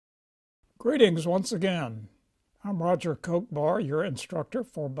Greetings once again. I'm Roger Kochbar, your instructor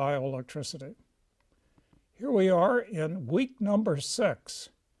for bioelectricity. Here we are in week number 6.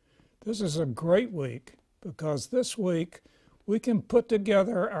 This is a great week because this week we can put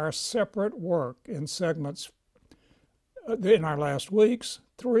together our separate work in segments in our last weeks,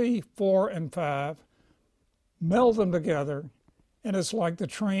 3, 4, and 5, meld them together, and it's like the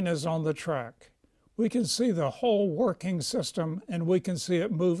train is on the track. We can see the whole working system and we can see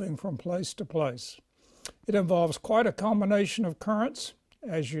it moving from place to place. It involves quite a combination of currents,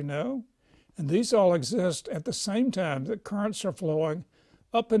 as you know, and these all exist at the same time that currents are flowing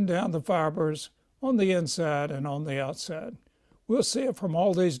up and down the fibers on the inside and on the outside. We'll see it from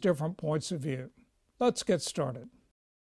all these different points of view. Let's get started.